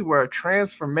 You really were a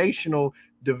transformational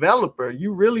developer.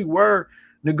 You really were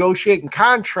negotiating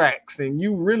contracts and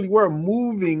you really were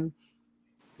moving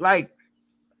like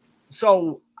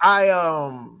so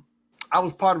I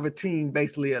was part of a team,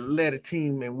 basically led a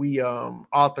team, and we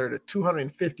authored a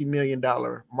 $250 million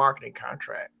marketing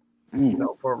contract,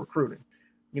 for recruiting,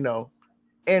 you know,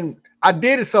 and I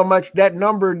did it so much that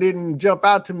number didn't jump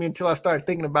out to me until I started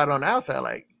thinking about it on the outside,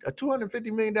 like a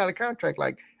 $250 million contract.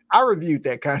 Like I reviewed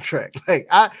that contract, like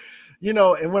and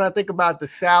when I think about the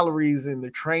salaries and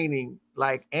the training,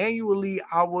 like annually,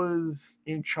 I was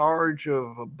in charge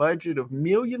of a budget of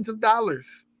millions of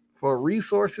dollars for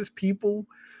resources, people,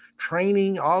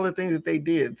 training, all the things that they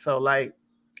did. So like,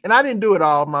 and I didn't do it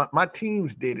all. My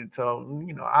teams did it. So,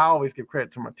 I always give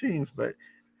credit to my teams, but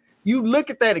you look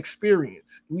at that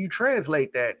experience and you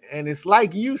translate that. And it's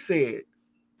like you said,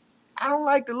 I don't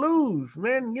like to lose,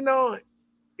 man.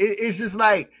 It's just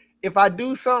like if I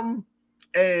do something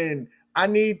and I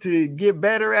need to get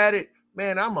better at it,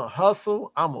 man, I'm a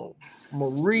hustle. I'm a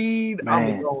read. Man. I'm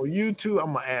gonna go on YouTube.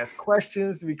 I'm gonna ask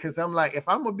questions because I'm like, if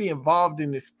I'm gonna be involved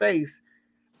in this space,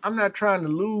 I'm not trying to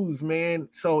lose, man.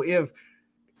 So if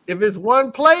it's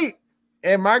one plate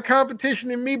and my competition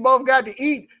and me both got to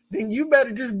eat, then you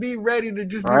better just be ready to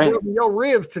just be rubbing your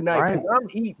ribs tonight because I'm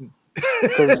eating.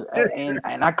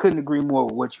 and I couldn't agree more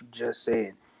with what you just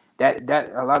said.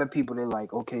 That a lot of people, they're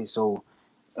like, okay, so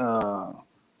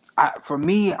for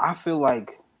me, I feel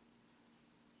like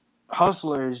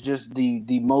hustler is just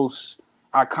the most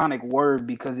iconic word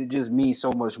because it just means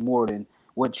so much more than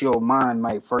what your mind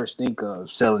might first think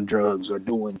of, selling drugs or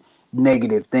doing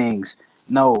negative things.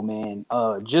 No, man,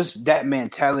 just that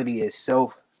mentality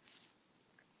itself.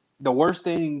 The worst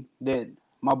thing that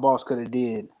my boss could have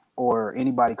did or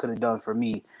anybody could have done for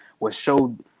me was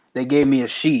they gave me a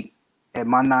sheet at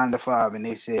my 9 to 5 and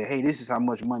they said, hey, this is how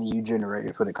much money you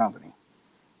generated for the company.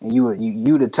 And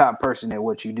you the top person at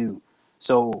what you do.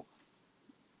 So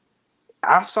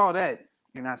I saw that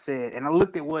and I said, and I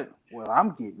looked at I'm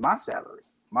getting my salary,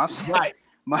 my salary.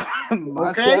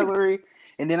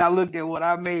 And then I looked at what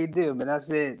I made them and I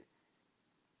said,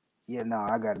 yeah, no,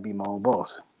 I got to be my own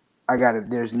boss.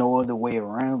 There's no other way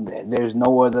around that. There's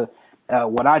no other,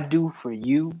 what I do for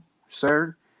you,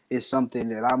 sir, is something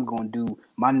that I'm going to do.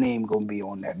 My name going to be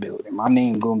on that building. My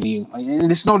name going to be,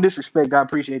 and it's no disrespect. I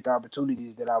appreciate the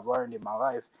opportunities that I've learned in my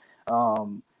life.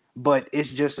 But it's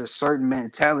just a certain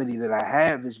mentality that I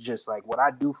have. It's just like what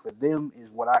I do for them is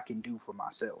what I can do for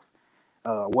myself.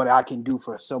 What I can do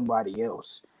for somebody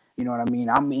else. You know what I mean?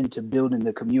 I'm into building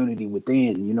the community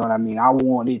within. You know what I mean? I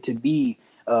want it to be.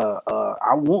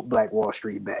 I want Black Wall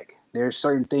Street back. There's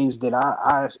certain things that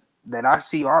I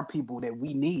see our people that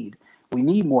we need. We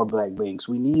need more black banks.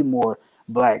 We need more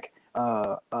black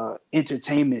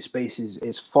entertainment spaces.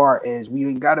 As far as we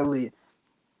ain't gotta live.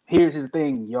 Here's the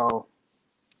thing, y'all.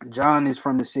 John is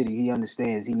from the city. He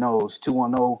understands. He knows.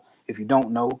 210. If you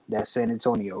don't know, that's San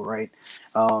Antonio, right?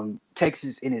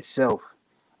 Texas in itself.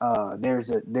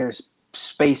 There's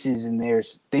spaces and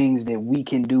there's things that we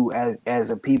can do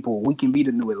as a people. We can be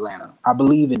the new Atlanta. I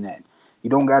believe in that. You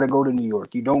don't got to go to New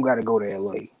York. You don't got to go to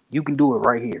LA. You can do it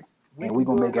right here, and we're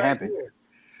gonna make it happen. Here.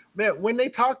 Man, when they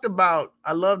talked about,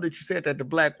 I love that you said that the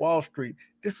Black Wall Street.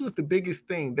 This was the biggest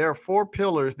thing. There are 4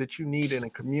 pillars that you need in a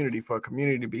community for a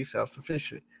community to be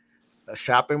self-sufficient: a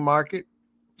shopping market,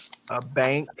 a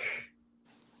bank,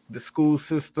 the school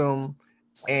system,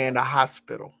 and a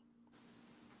hospital.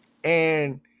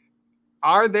 And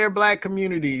are there black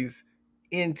communities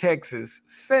in Texas,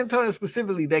 San Antonio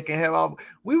specifically, that can have all?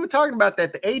 We were talking about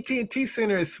that. The AT&T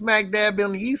Center is smack dab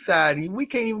on the east side. And we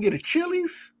can't even get a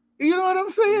Chili's. You know what I'm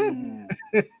saying?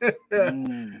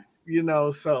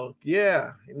 So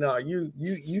yeah,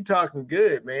 you talking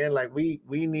good, man. Like we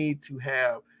need to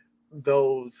have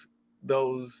those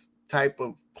type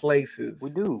of places.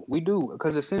 We do,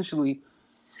 because essentially,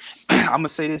 I'm gonna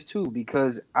say this too,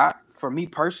 because for me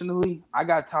personally, I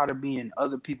got tired of being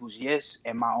other people's yes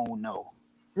and my own no.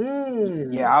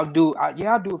 Yeah, I'll do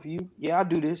it for you. Yeah, I'll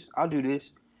do this.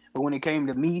 But when it came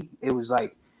to me, it was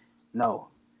like, no,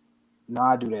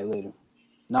 I'll do that later.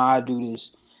 No, I'll do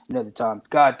this another time.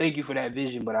 God, thank you for that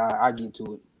vision, but I get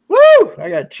to it. Woo! I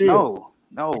got chill.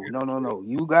 No.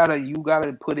 You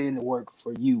gotta put in the work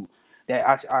for you.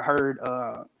 That I heard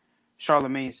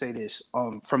Charlemagne say this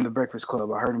from the Breakfast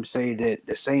Club. I heard him say that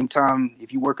the same time,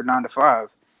 if you work a 9 to 5,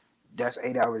 that's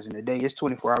 8 hours in a day. It's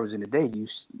 24 hours in a day.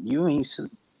 You ain't.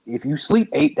 If you sleep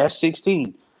 8, that's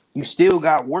 16. You still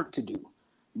got work to do.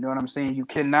 You know what I'm saying? You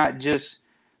cannot just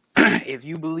if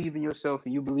you believe in yourself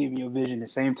and you believe in your vision, the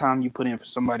same time you put in for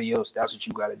somebody else, that's what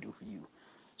you got to do for you. You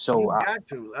So got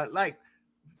to like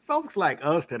folks like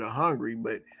us that are hungry,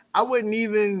 but I wouldn't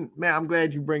even, man, I'm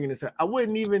glad you bringing this up. I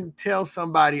wouldn't even tell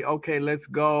somebody, okay, let's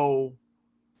go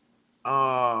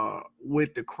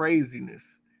with the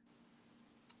craziness.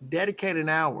 Dedicate an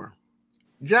hour.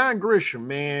 John Grisham,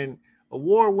 man,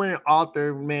 award-winning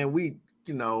author, man,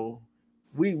 you know,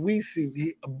 we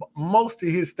see most of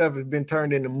his stuff has been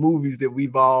turned into movies that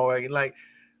we've all like.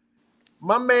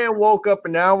 My man woke up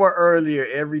an hour earlier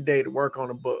every day to work on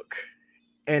a book.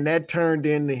 And that turned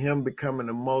into him becoming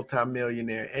a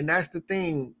multimillionaire. And that's the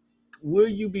thing. Will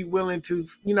you be willing to,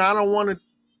 I don't want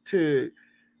to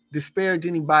disparage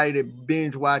anybody that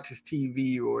binge watches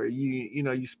TV or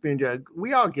you spend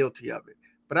we all guilty of it.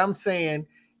 But I'm saying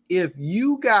if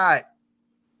you got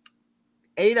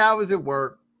 8 hours at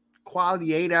work,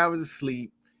 quality 8 hours of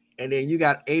sleep, and then you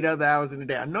got 8 other hours in the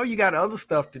day. I know you got other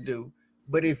stuff to do,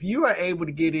 but if you are able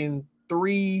to get in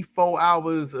 3-4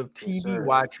 hours of TV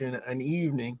watching an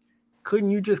evening, couldn't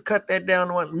you just cut that down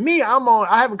to one? Me,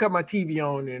 I haven't cut my TV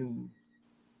on in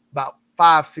about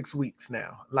 5-6 weeks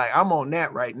now. Like I'm on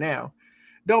that right now.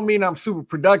 Don't mean I'm super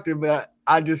productive, but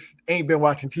I just ain't been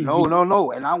watching TV.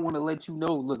 No. And I want to let you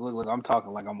know, look, I'm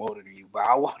talking like I'm older than you, but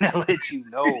I want to let you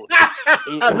know.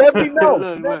 Let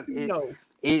me know.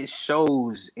 It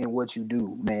shows in what you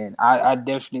do, man. I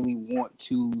definitely want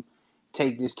to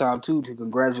take this time too to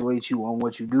congratulate you on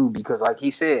what you do, because like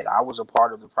he said, I was a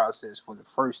part of the process for the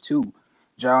first two.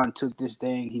 John took this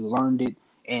thing, he learned it,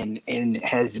 and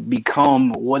has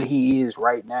become what he is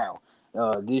right now.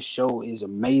 This show is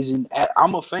amazing.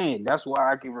 I'm a fan. That's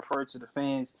why I can refer to the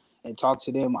fans and talk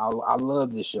to them. I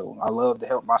love this show. I love the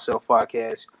Help Myself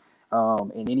podcast.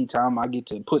 And anytime I get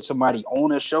to put somebody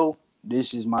on a show,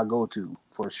 this is my go-to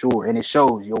for sure. And it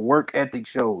shows. Your work ethic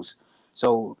shows.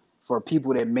 So for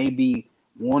people that may be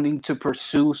wanting to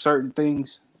pursue certain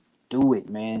things, do it,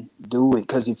 man. Do it.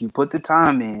 Because if you put the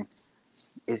time in,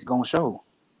 it's going to show.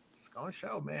 It's going to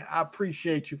show, man. I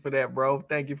appreciate you for that, bro.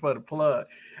 Thank you for the plug.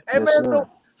 Hey, Yes, man, sir.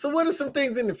 so what are some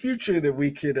things in the future that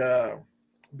we could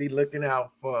be looking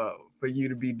out for you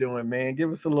to be doing, man?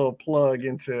 Give us a little plug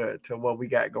into what we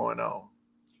got going on.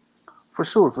 For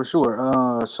sure.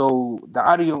 So the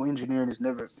audio engineering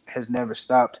has never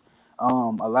stopped. A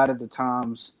lot of the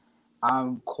times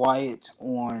I'm quiet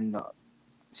on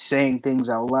saying things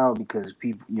out loud because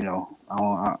people,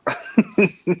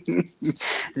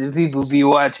 the people be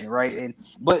watching, right?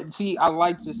 But see, I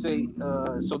like to say,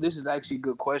 so this is actually a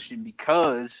good question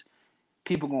because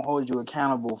people gonna hold you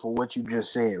accountable for what you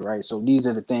just said, right? So these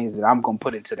are the things that I'm gonna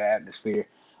put into the atmosphere.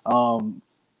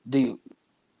 The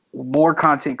more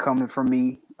content coming from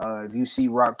me. If you see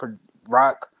rock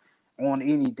on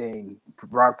anything,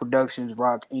 rock productions,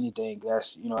 rock anything,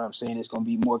 that's what I'm saying. It's gonna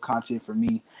be more content for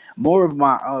me, more of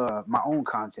my own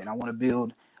content. I want to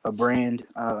build a brand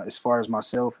as far as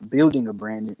myself building a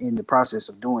brand in the process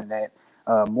of doing that.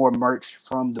 More merch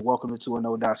from the Welcome to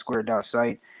 210.square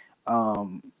site.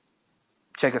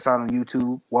 Check us out on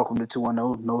YouTube. Welcome to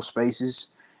 210, no spaces.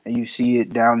 And you see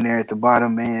it down there at the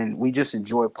bottom, man. We just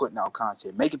enjoy putting out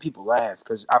content, making people laugh,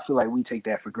 because I feel like we take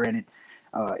that for granted.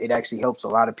 It actually helps a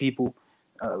lot of people.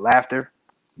 Laughter,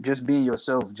 just being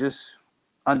yourself, just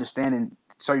understanding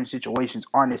certain situations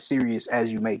aren't as serious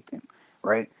as you make them,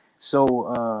 right?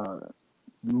 So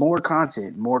more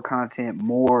content, more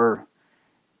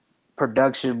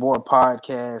production, more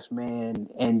podcasts, man,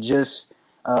 and just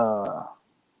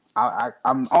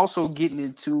I'm also getting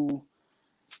into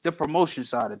the promotion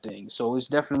side of things, so it's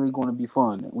definitely going to be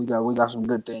fun. We got some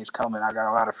good things coming. I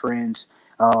got a lot of friends,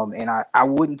 and I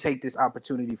wouldn't take this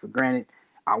opportunity for granted.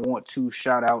 I want to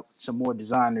shout out some more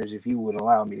designers, if you would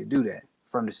allow me to do that,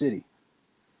 from the city.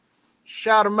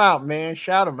 Shout them out, man.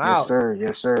 Shout them Yes, out. sir.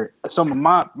 Yes, sir. Some of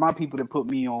my people that put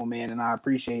me on, man, and I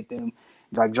appreciate them.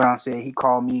 Like John said, he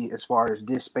called me as far as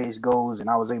this space goes, and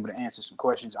I was able to answer some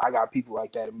questions. I got people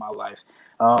like that in my life.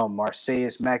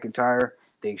 Marcellus McIntyre,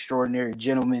 the extraordinary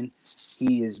gentleman.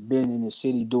 He has been in the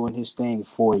city doing his thing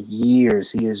for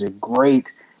years. He is a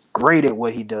great at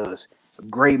what he does. A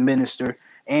great minister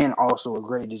and also a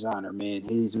great designer, man.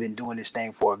 He's been doing this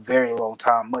thing for a very long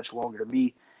time, much longer than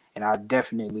me, and I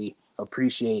definitely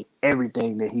appreciate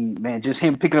everything that just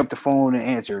him picking up the phone and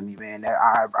answering me, man.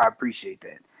 I appreciate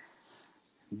that.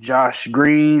 Joshua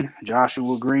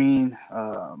Green,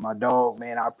 my dog,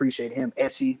 man. I appreciate him.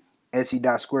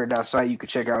 Etsy.square.site. You can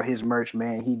check out his merch,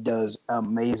 man. He does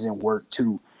amazing work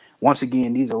too. Once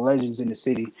again, these are legends in the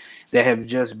city that have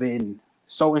just been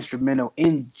so instrumental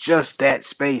in just that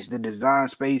space, the design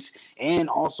space, and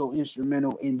also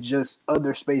instrumental in just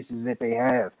other spaces that they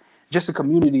have. just a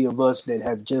community of us that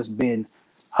have just been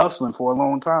hustling for a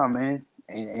long time, man,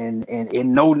 and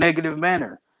in no negative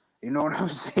manner. You know what I'm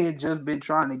saying? Just been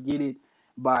trying to get it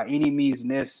by any means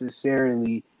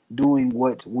necessarily, doing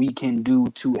what we can do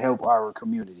to help our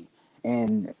community.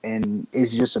 And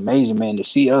it's just amazing, man, to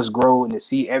see us grow and to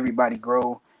see everybody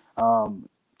grow. And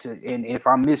if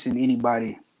I'm missing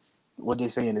anybody, what they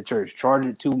say in the church, charge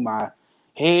it to my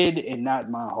head and not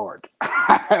my heart.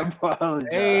 I apologize.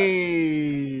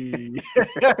 Hey.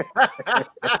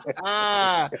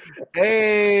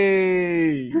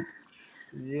 Hey.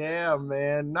 Yeah,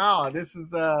 man. No, this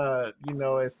is as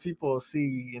people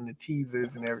see in the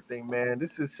teasers and everything, man.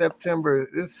 This is September.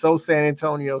 This is So San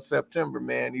Antonio September,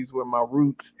 man. These were my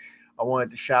roots. I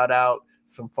wanted to shout out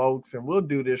some folks, and we'll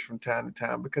do this from time to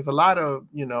time because a lot of,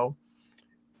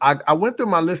 I went through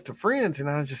my list of friends and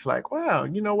I was just like, wow,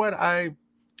 you know what? I've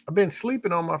been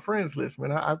sleeping on my friends list,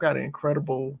 man. I've got an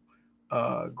incredible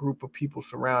group of people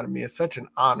surrounding me. It's such an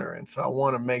honor. And so I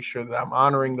want to make sure that I'm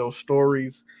honoring those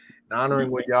stories,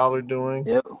 honoring what y'all are doing.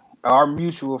 Yep. Our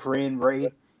mutual friend Ray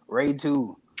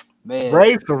too. Man.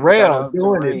 Ray Sorrell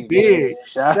doing it big.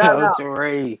 Shout out to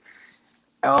Ray.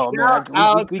 Oh man,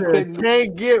 we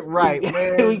can't get right,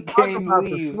 man. We can't about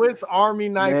leave. The Swiss Army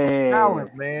knife of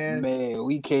talent, man. Man,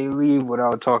 we can't leave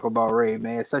without talking about Ray,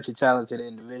 man. Such a talented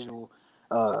individual,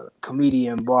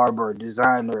 comedian, barber,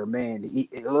 designer, man.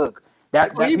 Look.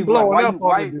 That people blowing up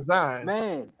on the design.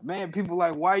 Man, people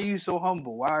like, why are you so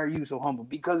humble? Why are you so humble?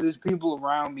 Because there's people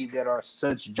around me that are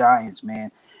such giants, man.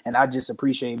 And I just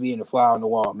appreciate being a fly on the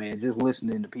wall, man. Just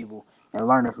listening to people and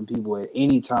learning from people at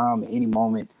any time, at any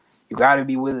moment. You got to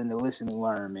be willing to listen and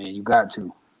learn, man. You got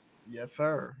to. Yes,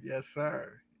 sir. Yes,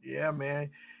 sir. Yeah, man.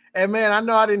 And man, I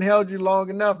know I didn't held you long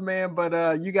enough, man,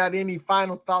 but you got any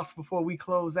final thoughts before we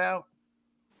close out?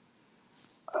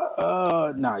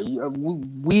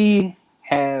 We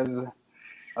have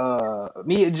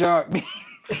me and John.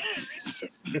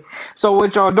 So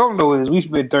what y'all don't know is we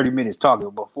spent 30 minutes talking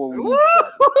before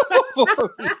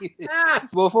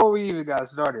we even got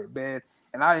started, man.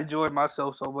 And I enjoyed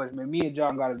myself so much, man. Me and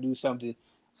John got to do something.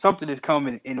 Something is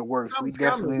coming in the works.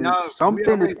 Listen.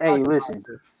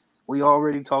 We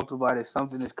already talked about it.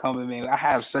 Something is coming, man. I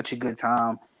have such a good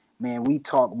time, man. We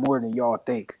talk more than y'all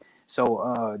think.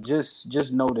 So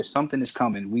just know that something is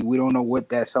coming. We don't know what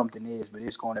that something is, but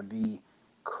it's going to be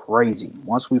crazy.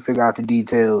 Once we figure out the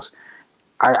details,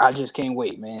 I just can't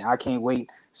wait, man. I can't wait.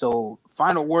 So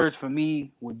final words for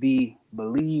me would be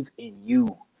believe in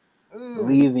you.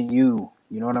 Believe in you.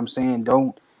 You know what I'm saying?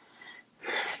 Don't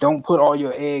put all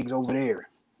your eggs over there.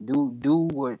 Do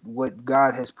what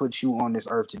God has put you on this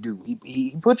earth to do.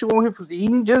 He put you on here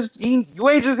you ain't just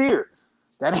here.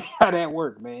 That ain't how that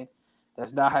works, man.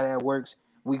 That's not how that works.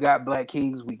 We got black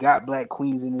kings, we got black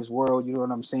queens in this world, you know what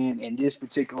I'm saying? And this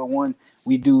particular one,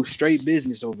 we do straight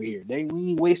business over here. We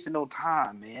ain't wasting no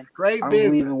time, man. I don't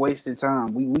believe in wasting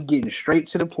time. We getting straight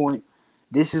to the point.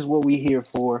 This is what we here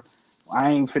for.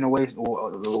 I ain't finna waste.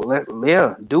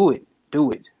 Do it.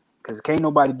 Because can't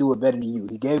nobody do it better than you.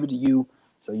 He gave it to you,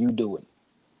 so you do it.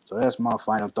 So that's my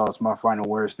final thoughts, my final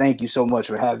words. Thank you so much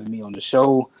for having me on the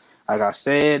show. Like I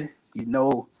said,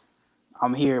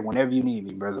 I'm here whenever you need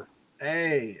me, brother.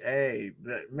 Hey,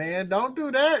 man, don't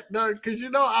do that, because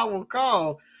I will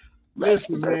call.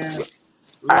 Listen, man.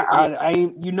 I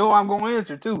I'm gonna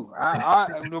answer too. I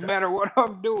no matter what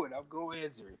I'm doing, I'm gonna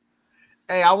answer it.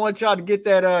 Hey, I want y'all to get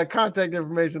that contact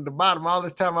information at the bottom. All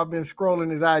this time I've been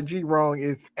scrolling his IG wrong.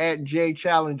 It's at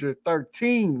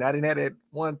JChallenger13. I didn't have that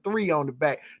 1-3 on the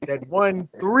back. That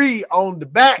 1-3 on the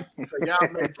back. So y'all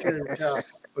make sure.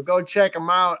 But go check him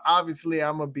out. Obviously,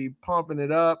 I'm gonna be pumping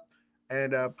it up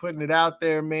and putting it out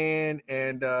there, man.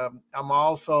 And I'm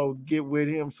also get with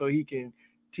him so he can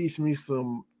teach me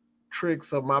some tricks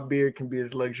so my beard can be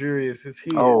as luxurious as he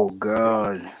is. Oh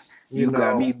God. You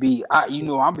got me beat. I've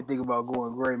been thinking about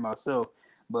going gray myself,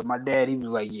 but my dad, he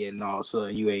was like, "Yeah, no,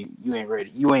 son, you ain't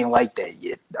ready. You ain't like that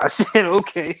yet." I said,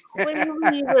 "Okay." What do you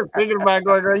mean you're thinking about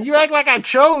going gray? You act like I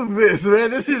chose this, man.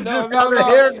 This is just how the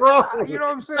hair grows. You know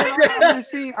what I'm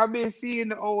saying? I've been seeing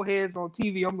the old heads on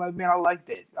TV. I'm like, man, I like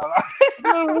that.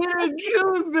 Dude, we didn't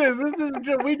choose this.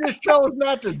 We just chose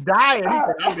not to dye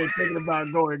anything. I've been thinking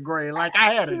about going gray. Like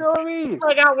I had it. You know what I mean?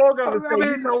 Like I woke up and said,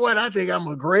 you know what? I think I'm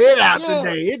gonna gray it out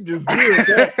today. It just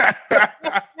did.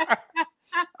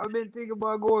 I've been thinking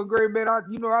about going gray, man. I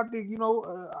think, I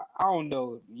don't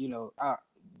know,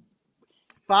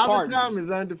 Father Time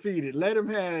is undefeated. Let him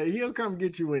he'll come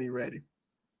get you when he's ready.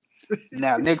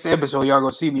 Now, next episode, y'all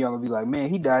gonna see me. Y'all gonna be like, man,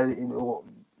 he died.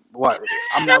 What?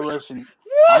 I'm not rushing.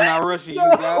 I'm not rushing you,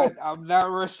 God. I'm not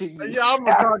rushing you. Yeah, I'm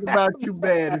gonna talk about you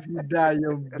bad if you dye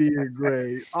your beard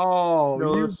gray. Oh,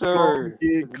 No, you gonna sir.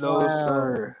 get No, clowned.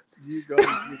 sir. You gonna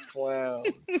get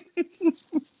clowned.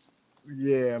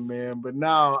 Yeah, man. But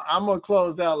now I'm gonna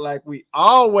close out like we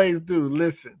always do.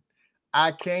 Listen,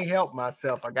 I can't help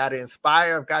myself. I got to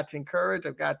inspire. I've got to encourage.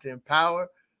 I've got to empower.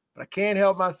 But I can't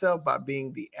help myself by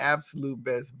being the absolute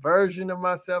best version of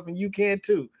myself, and you can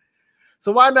too.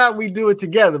 So why not we do it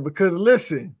together? Because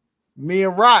listen, me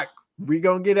and Rock, we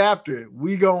gonna get after it.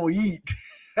 We gonna eat.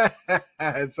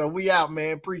 So we out,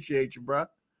 man. Appreciate you, bro.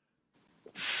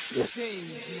 Yes.